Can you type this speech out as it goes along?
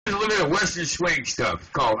a little bit of Western swing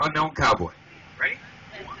stuff called Unknown Cowboy. Ready?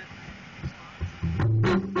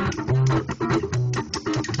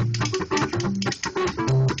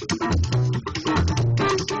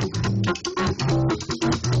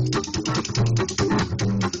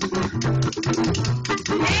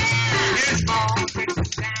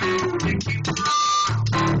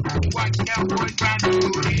 White cowboy driving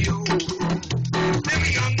through the old. Them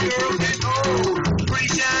young girls get old, pretty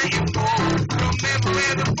shy and bold. Remember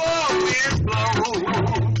where the fall winds blow.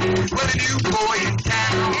 Well, a new boy in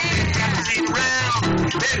town, got seen around.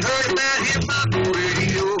 They'd heard about him on the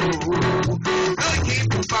radio. Well, he came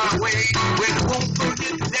from far away, where they won't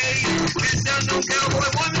forget the day. This unknown cowboy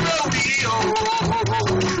won the rodeo.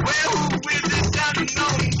 Well, who is this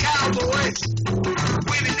unknown cowboy?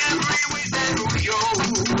 Winning every way that rodeo.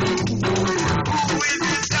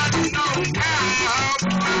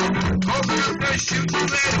 Shoot and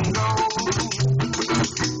let him go.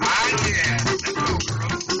 Ah, yeah, let's go, girl.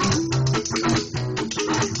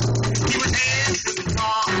 He was dancing the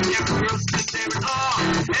song, and girls stood there in awe,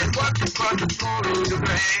 and walked across the floor of the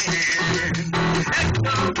band. And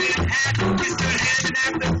the band had, we stood hand in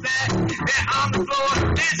hand with that, they're on the floor,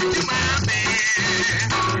 dancing to my band.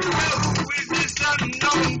 Well, who is this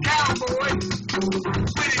unknown cowboy?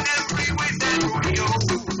 Winning every way that rodeo.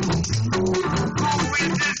 Who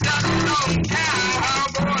is this unknown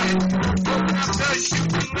cowboy? Open up the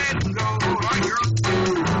chute and let him go. Oh, girl.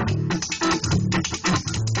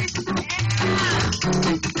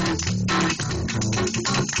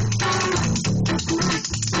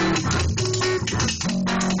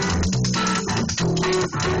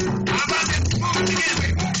 How about this? Move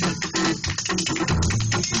together.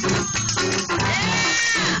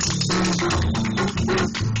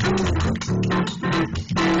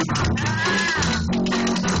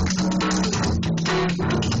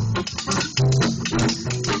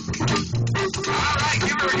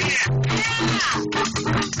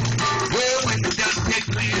 Well, when the dust gets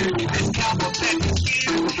clear, this cowboy back is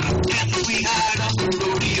here, and the sweetheart of the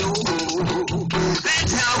rodeo.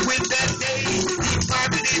 That's how with that day, he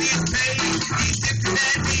farted in his pay, he sipped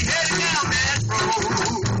and he headed down that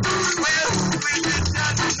road. Well, who is this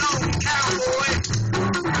unknown cowboy?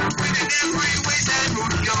 Winning every way that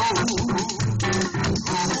rodeo.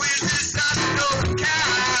 Who is this unknown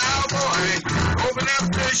cowboy? Open up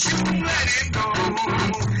the chute and let him go.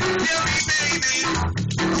 Tell me, baby,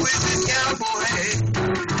 who is this cowboy?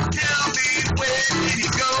 Tell me, where did he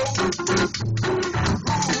go?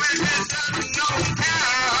 Who is this unknown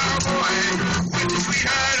cowboy with the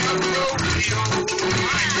sweetheart of the rodeo?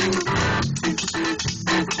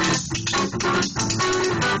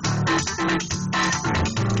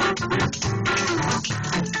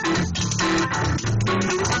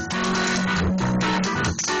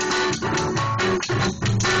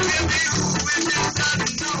 Tell me, who is this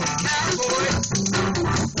unknown cowboy?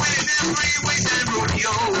 Winning every way that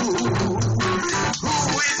rodeo. Who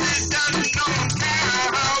is this unknown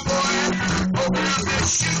cowboy? Open up the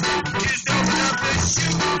chute, just open up the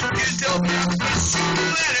chute, just open up the chute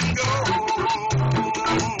and let him go.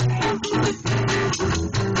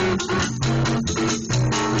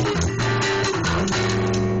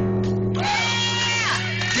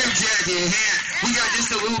 Give Jackie a hand. We got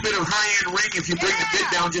just a little bit of high-end ring. If you bring the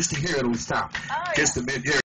bit down just to here, it'll stop. Oh, Just the mid here.